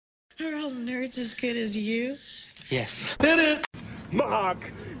Are all nerds as good as you? Yes. Did it!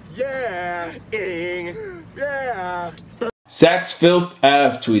 Mock! Yeah! Ing! Yeah! Sax Filth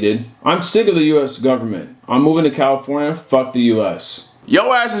Ave tweeted, I'm sick of the US government. I'm moving to California, fuck the US.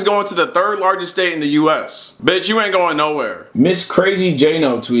 Yo ass is going to the third largest state in the US. Bitch, you ain't going nowhere. Miss Crazy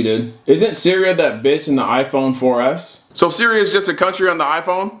Jano tweeted, isn't Syria that bitch in the iPhone 4S? So Syria is just a country on the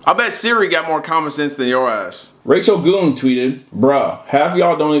iPhone? I bet Siri got more common sense than your ass. Rachel Goon tweeted, bruh, half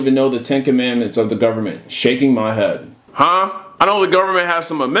y'all don't even know the 10 commandments of the government. Shaking my head. Huh? I know the government has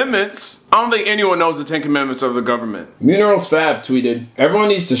some amendments. I don't think anyone knows the 10 commandments of the government. Munerals Fab tweeted, everyone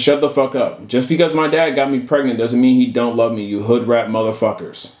needs to shut the fuck up. Just because my dad got me pregnant doesn't mean he don't love me, you hood rat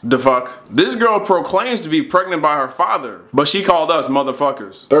motherfuckers. The fuck? This girl proclaims to be pregnant by her father, but she called us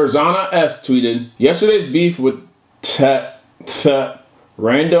motherfuckers. Thurzana S tweeted, yesterday's beef with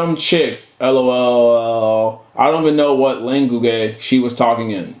random chick, lol, I don't even know what language she was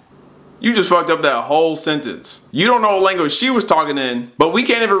talking in. You just fucked up that whole sentence. You don't know what language she was talking in, but we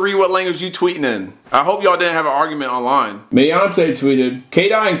can't even read what language you tweeting in. I hope y'all didn't have an argument online. Beyonce tweeted,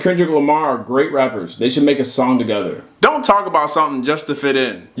 K-Dot and Kendrick Lamar are great rappers. They should make a song together. Don't talk about something just to fit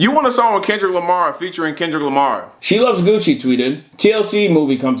in. You want a song with Kendrick Lamar featuring Kendrick Lamar. She Loves Gucci tweeted, TLC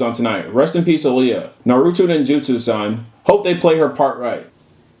movie comes on tonight. Rest in peace, Aaliyah. Naruto Ninjutsu-san. Hope they play her part right.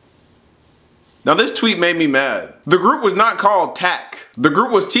 Now this tweet made me mad. The group was not called TAC. The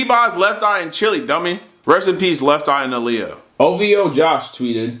group was T-Boz, Left Eye, and Chili, dummy. Rest in peace, Left Eye and Aaliyah. OVO Josh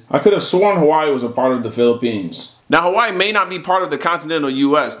tweeted, I could have sworn Hawaii was a part of the Philippines. Now Hawaii may not be part of the continental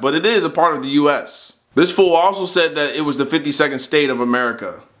US, but it is a part of the US. This fool also said that it was the 52nd state of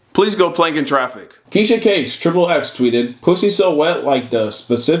America. Please go plank in traffic. Keisha Cakes XXX tweeted, pussy so wet like the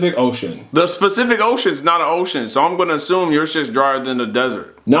Pacific Ocean. The Pacific Ocean's not an ocean, so I'm gonna assume your shit's drier than the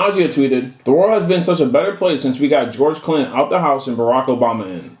desert. Nausea tweeted, the world has been such a better place since we got George Clinton out the house and Barack Obama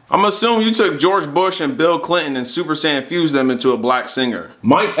in. I'm assuming you took George Bush and Bill Clinton and Super Saiyan fused them into a black singer.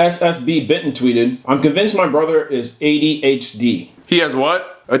 Mike SSB Benton tweeted, I'm convinced my brother is ADHD. He has what?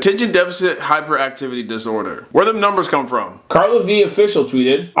 Attention Deficit Hyperactivity Disorder. Where them numbers come from? Carla V Official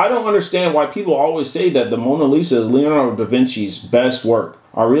tweeted, I don't understand why people always say that the Mona Lisa is Leonardo da Vinci's best work.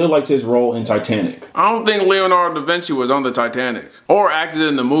 I really liked his role in Titanic. I don't think Leonardo da Vinci was on the Titanic or acted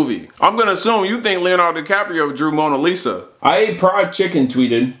in the movie. I'm gonna assume you think Leonardo DiCaprio drew Mona Lisa. I Ate Pride Chicken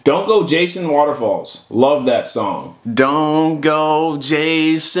tweeted, don't go Jason Waterfalls. Love that song. Don't go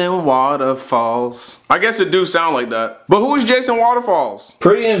Jason Waterfalls. I guess it do sound like that. But who is Jason Waterfalls?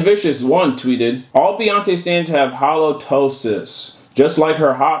 Pretty and Vicious 1 tweeted, all Beyonce stans have halitosis, just like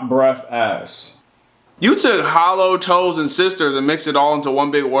her hot breath ass. You took hollow toes and sisters and mixed it all into one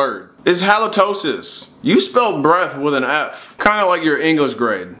big word. It's halitosis. You spelled breath with an F. Kinda like your English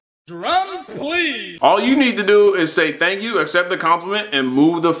grade. Drums, please! All you need to do is say thank you, accept the compliment, and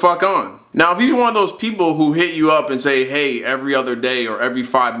move the fuck on. Now, if he's one of those people who hit you up and say hey every other day or every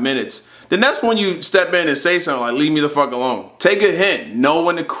 5 minutes, then that's when you step in and say something like leave me the fuck alone. Take a hint, know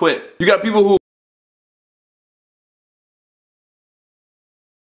when to quit. You got people who